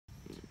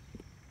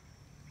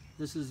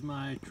This is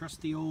my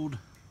trusty old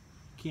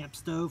camp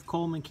stove,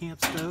 Coleman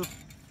camp stove.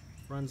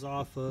 Runs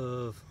off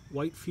of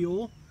white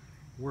fuel,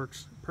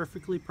 works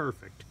perfectly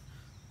perfect.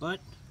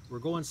 But we're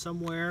going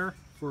somewhere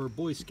for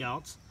Boy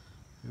Scouts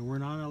and we're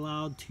not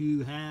allowed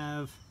to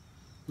have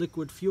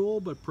liquid fuel,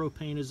 but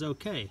propane is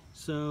okay.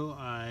 So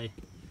I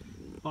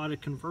bought a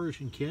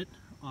conversion kit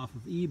off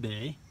of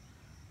eBay.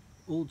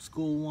 Old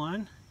school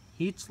one,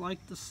 heats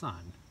like the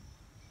sun.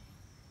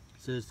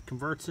 It says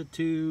converts it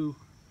to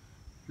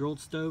your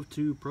old stove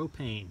to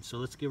propane. So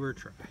let's give her a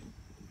try.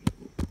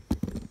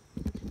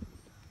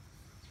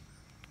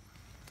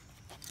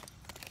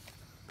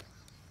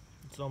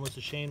 It's almost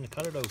a shame to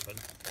cut it open.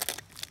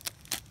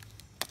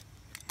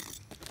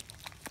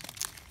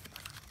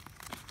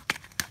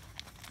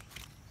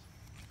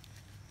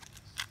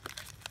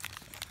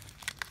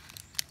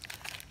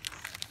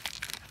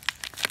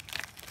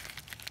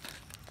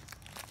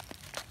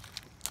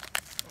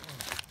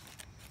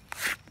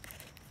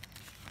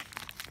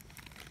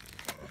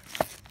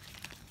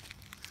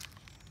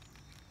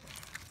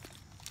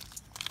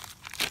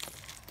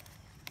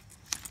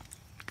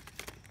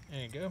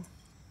 There you go.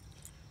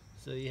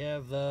 So you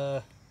have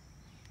the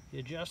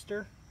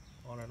adjuster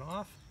on and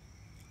off.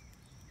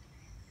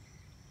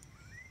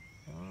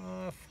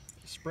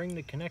 Spring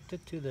to connect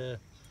it to the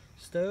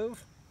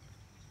stove.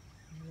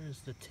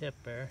 There's the tip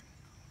there.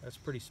 That's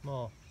pretty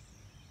small.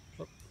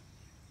 Oh,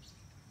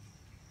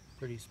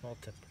 pretty small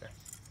tip there.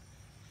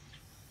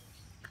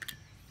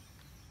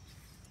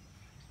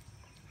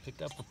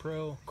 Picked up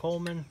a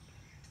Coleman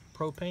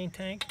propane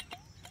tank.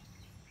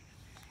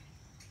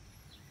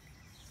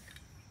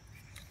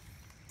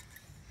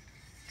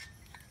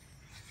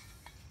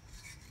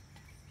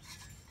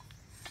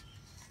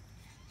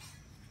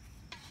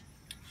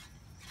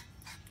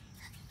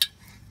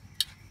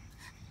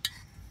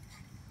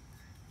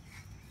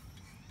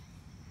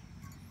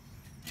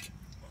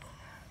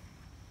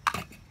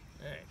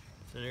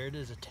 So there it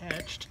is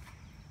attached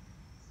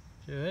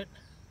to it,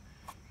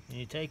 and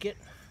you take it,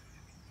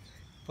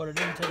 put it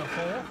into the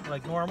hole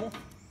like normal,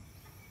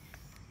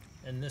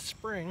 and this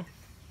spring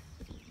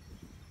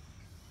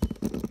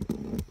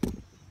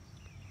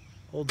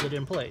holds it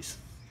in place.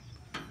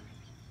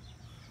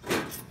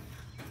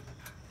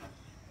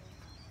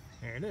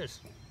 There it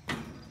is.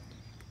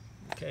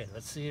 Okay,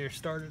 let's see her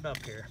start it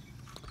up here.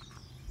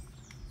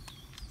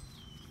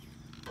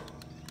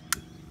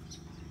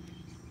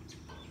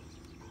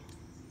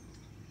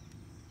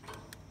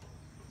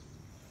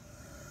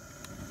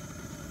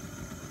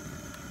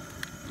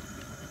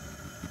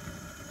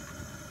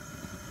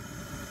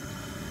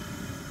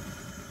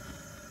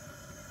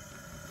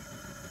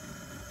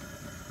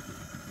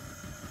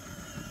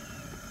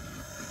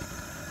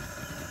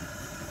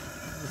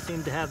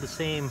 Seem to have the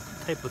same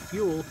type of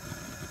fuel,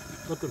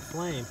 liquid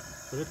flame,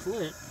 but it's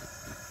lit.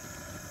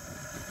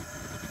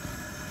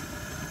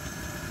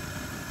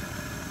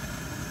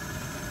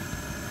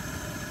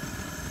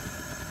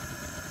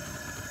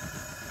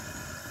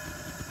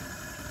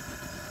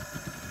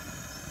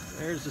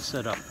 There's the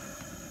setup.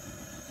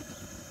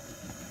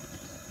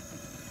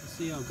 Let's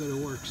see how good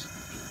it works.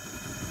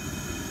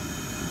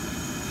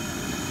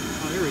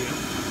 Oh, here we go.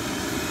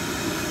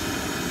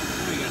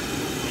 There we go.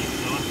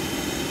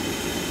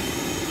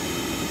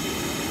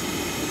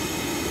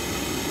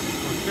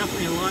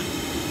 Definitely a lot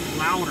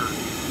louder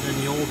than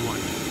the old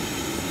one.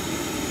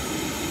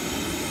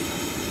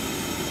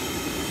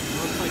 It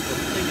looks like the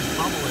thing is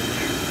bubbling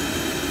there.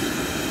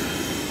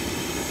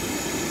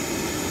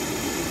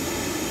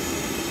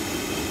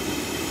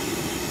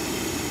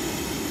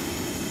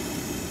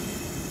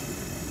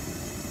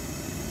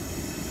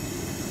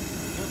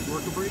 That's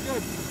working pretty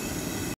good.